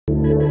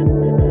Dreaming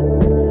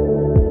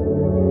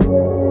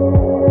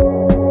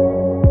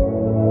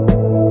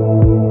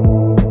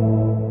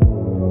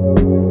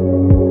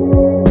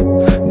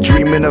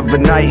of a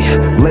night,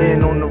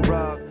 laying on the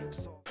rock.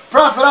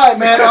 Prophet, alright,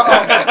 man.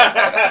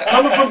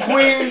 Coming from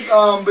Queens,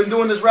 been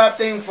doing this rap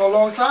thing for a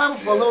long time,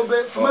 for a little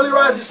bit.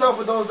 Familiarize yourself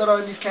with those that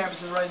are in these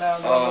campuses right now,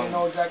 and they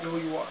know exactly who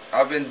you are.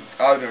 I've been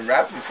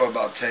rapping for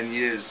about 10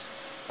 years.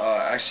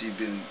 Actually,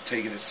 been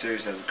taking it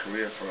serious as a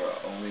career for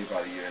only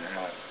about a year and a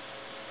half.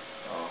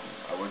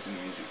 I worked in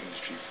the music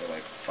industry for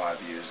like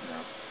 5 years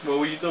now. What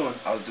were you doing?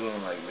 I was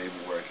doing like label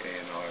work,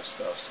 A&R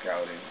stuff,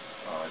 scouting.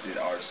 Did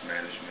artist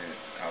management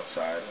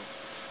outside of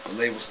the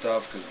label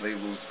stuff, because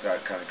labels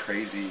got kind of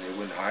crazy. They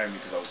wouldn't hire me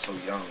because I was so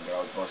young, but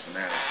I was busting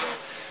ass. So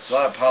it's a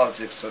lot of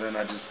politics. So then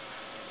I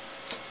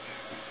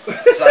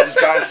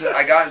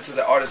got into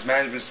the artist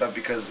management stuff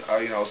because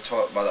I was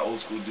taught by the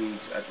old school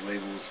dudes at the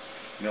labels,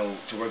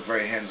 to work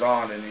very hands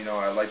on, and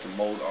I like to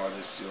mold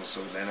artists.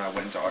 So then I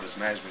went into artist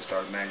management,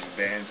 started managing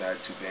bands. I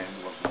had 2 bands,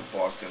 one from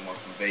Boston, one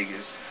from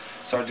Vegas.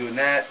 Started doing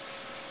that.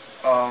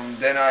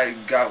 Then I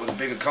got with a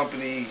bigger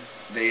company.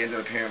 They ended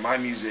up hearing my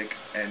music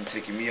and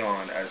taking me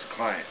on as a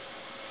client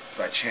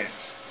by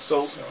chance.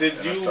 So did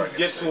you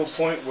get to a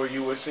point where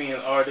you were seeing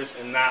artists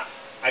and not,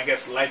 I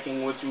guess,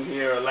 liking what you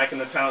hear or liking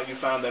the talent you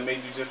found that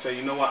made you just say,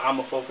 you know what, I'm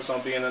going to focus on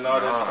being an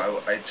artist?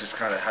 No, it just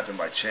kind of happened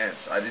by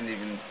chance. I didn't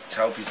even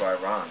tell people I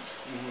rhymed.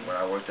 When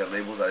I worked at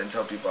labels, I didn't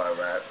tell people I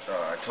rapped.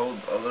 I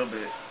told a little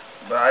bit,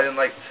 but I didn't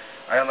like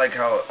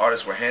how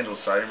artists were handled,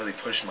 so I didn't really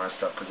push my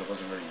stuff because it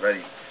wasn't really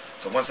ready.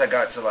 So once I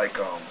got to like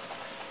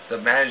the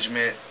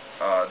management,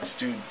 this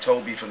dude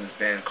Toby from this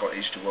band called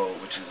H2O,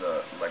 which is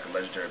like a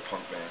legendary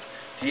punk band.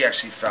 He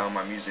actually found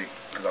my music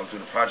because I was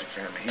doing a project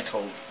for him, and he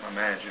told my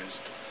managers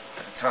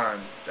at the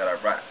time that I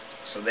rapped.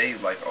 So they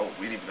like, oh,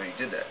 we didn't even know you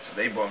did that. So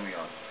they brought me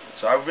on.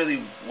 So I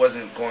really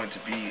wasn't going to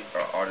be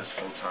an artist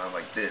full time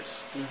like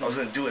this. I was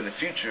going to do it in the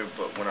future,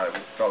 but when I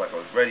felt like I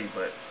was ready,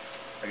 but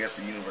I guess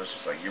the universe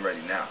was like, you're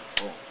ready now.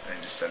 Boom,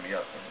 and just set me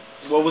up.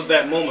 What was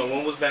that moment?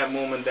 When was that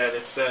moment that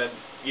it said,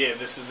 yeah,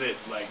 this is it,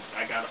 like,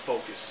 I gotta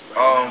focus right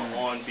now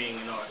on being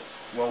an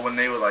artist? Well, when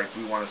they were like,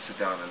 we want to sit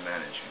down and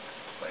manage you.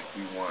 Like,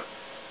 we want,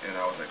 and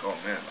I was like, oh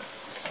man, like,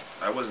 this,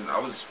 I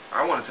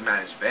wanted to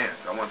manage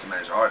bands. I wanted to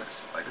manage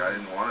artists. Like, I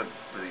didn't want to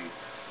really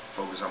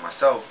focus on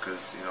myself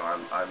because,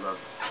 I love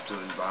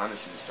doing behind the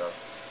scenes stuff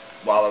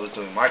while I was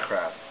doing my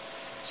craft.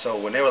 So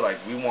when they were like,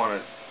 we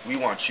want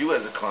you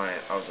as a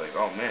client, I was like,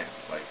 oh man,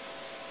 like,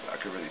 I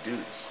could really do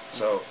this.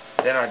 So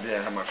then I did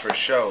have my first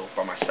show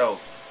by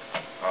myself,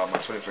 my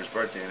 21st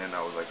birthday, and then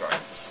I was like, all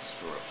right, this is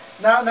for real.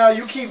 Now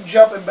you keep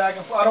jumping back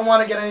and forth. I don't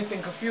want to get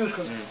anything confused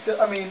because,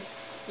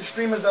 the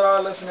streamers that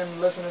are listening,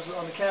 listeners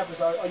on the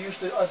campus, are used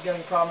to us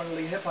getting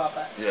prominently hip-hop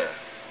acts. Yeah.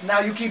 Now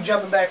you keep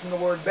jumping back from the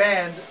word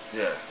band.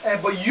 Yeah.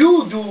 But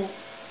you do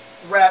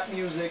rap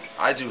music.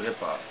 I do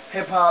hip-hop.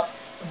 Hip-hop.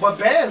 But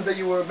bands that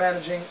you were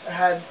managing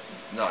had...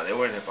 No, they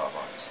weren't hip-hop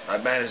artists. I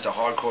managed a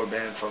hardcore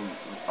band from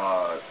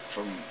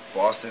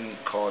Boston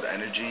called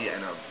Energy,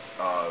 and a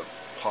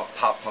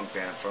pop punk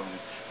band from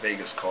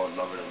Vegas called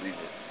Love It or Leave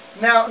It.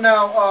 Now,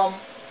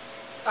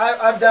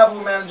 I've dabbled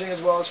with managing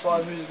as well as far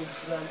as music is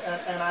concerned,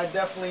 and I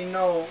definitely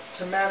know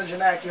to manage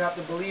an act, you have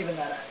to believe in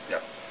that act.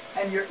 Yep.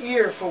 And your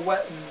ear for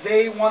what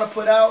they want to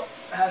put out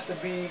has to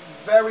be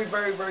very,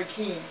 very, very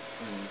keen.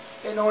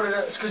 In order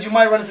to, because you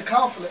might run into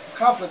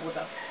conflict with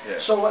them. Yeah.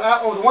 So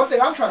the one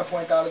thing I'm trying to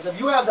point out is if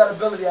you have that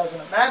ability as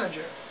a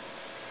manager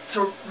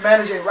to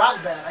manage a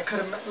rock band, I could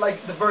have,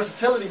 like, the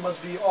versatility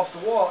must be off the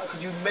wall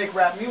because you make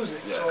rap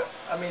music. Yeah. So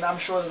I'm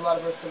sure there's a lot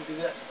of versatility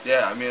there.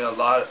 Yeah,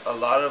 a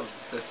lot of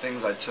the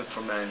things I took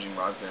from managing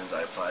rock bands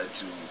I applied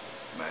to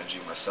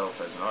managing myself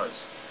as an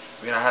artist.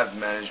 I have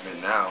management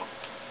now.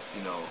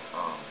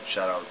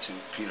 Shout out to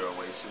Peter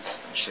Oasis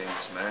and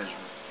Shameless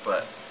Management.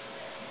 But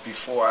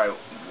before I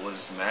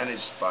was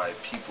managed by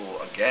people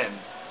again,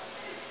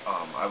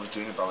 I was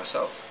doing it by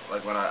myself.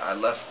 Like when I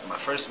left my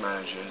first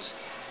managers,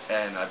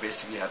 and I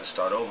basically had to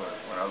start over.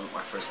 When I was with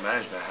my first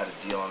management, I had a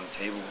deal on the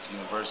table with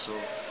Universal.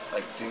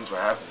 Like, things were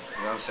happening,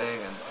 you know what I'm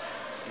saying? And,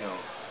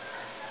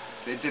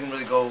 it didn't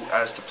really go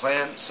as to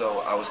plan,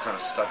 so I was kind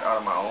of stuck out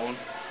on my own.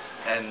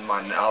 And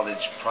my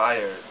knowledge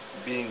prior,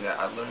 being that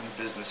I learned the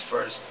business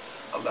first,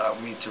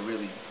 allowed me to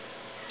really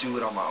do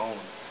it on my own.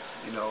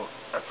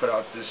 I put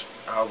out this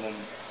album,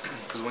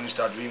 because when you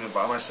start dreaming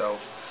by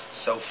myself,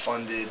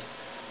 self-funded,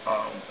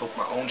 booked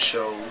my own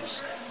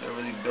shows, and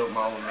really built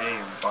my own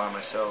name by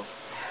myself.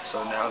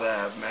 So now that I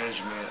have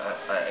management,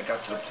 I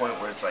got to the point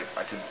where it's like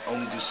I could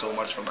only do so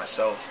much for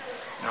myself.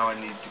 Now I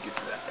need to get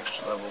to that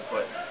extra level.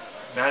 But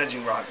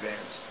managing rock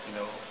bands,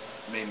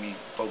 made me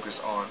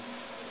focus on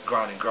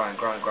grind,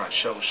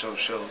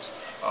 shows,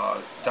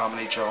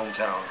 dominate your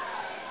hometown,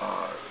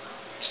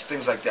 just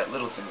things like that,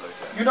 little things like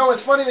that.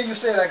 It's funny that you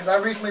say that because I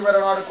recently read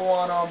an article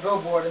on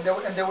Billboard, and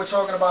they were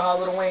talking about how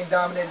Lil Wayne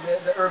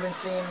dominated the urban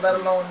scene, let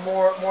alone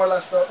more or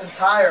less the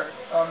entire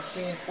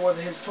scene for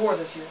his tour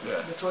this year,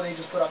 the tour that he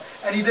just put up.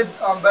 And he did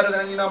better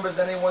than any numbers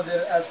than anyone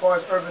did as far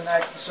as urban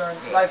acts concerned,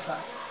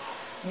 lifetime.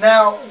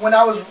 Now, when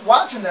I was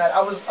watching that,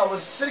 I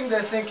was sitting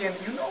there thinking,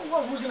 you know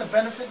what? Who's gonna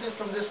benefit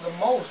from this the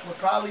most would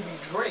probably be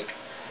Drake,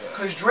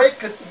 because Drake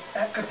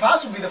could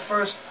possibly be the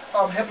first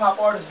hip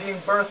hop artist being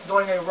birthed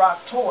during a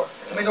rock tour.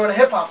 I mean, during a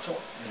hip hop tour.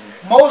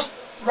 Most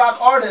rock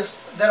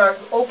artists that are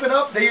open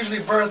up, they usually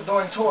birth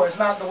during tour. It's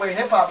not the way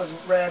hip hop is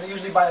ran,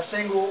 usually by a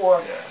single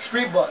or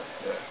street buzz.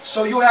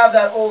 So you have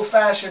that old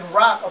fashioned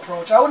rock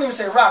approach. I wouldn't even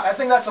say rock, I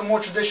think that's a more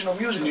traditional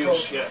music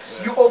approach.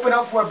 You open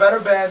up for a better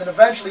band and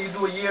eventually you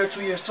do a year,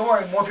 2 years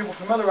touring, more people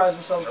familiarize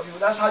themselves with you.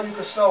 That's how you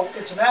could sell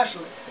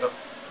internationally.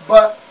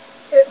 But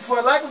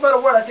for lack of a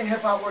better word, I think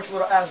hip hop works a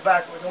little ass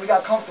backwards, and we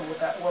got comfortable with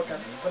that work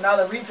ethic. But now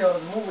that retail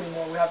doesn't move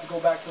anymore, we have to go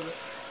back to the...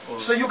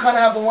 So you kind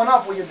of have the one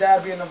up with your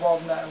dad being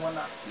involved in that and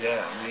whatnot.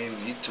 Yeah, I mean,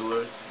 he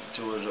toured.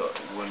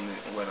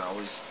 When I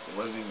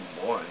wasn't even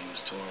born. He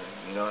was touring.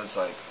 You know, it's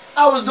like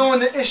I was doing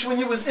the ish when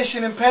you was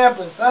ishing in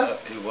Pampers, huh?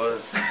 Yeah, he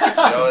was. You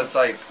know, it's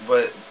like,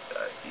 but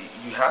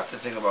you have to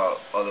think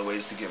about other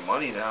ways to get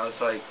money now.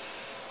 It's like,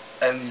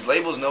 and these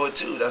labels know it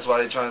too. That's why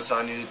they're trying to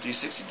sign you to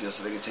 360 deal,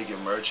 so they can take your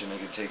merch and they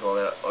can take all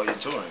your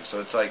touring. So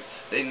it's like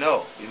they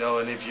know, you know.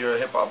 And if you're a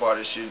hip hop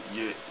artist, you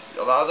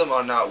a lot of them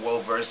are not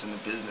well versed in the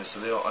business, so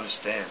they don't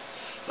understand.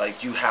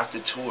 Like, you have to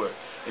tour.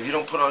 If you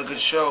don't put on a good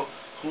show,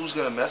 who's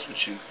gonna mess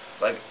with you?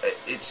 Like,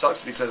 it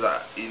sucks because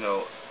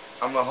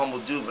I'm a humble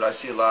dude, but I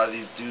see a lot of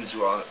these dudes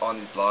who are on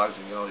these blogs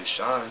and they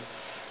shine,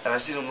 and I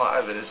see them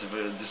live, and it's a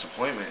real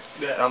disappointment.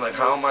 And I'm like,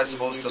 how am I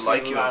supposed to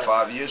like you in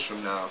 5 years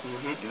from now?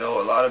 You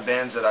know, a lot of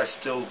bands that I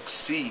still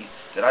see,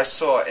 that I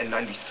saw in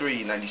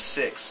 '93,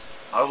 '96,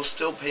 I will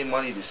still pay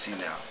money to see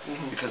now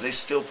because they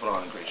still put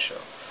on a great show.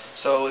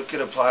 So it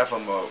could apply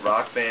from a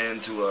rock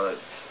band to a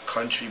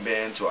country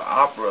band to an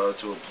opera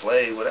to a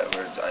play,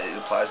 whatever. It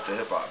applies to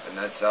hip hop, and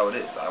that's how it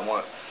is.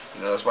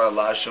 That's why a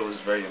live show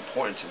is very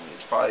important to me.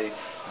 It's probably,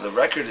 the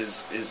record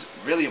is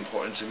really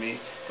important to me,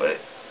 but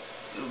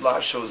the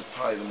live show is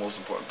probably the most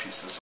important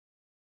piece of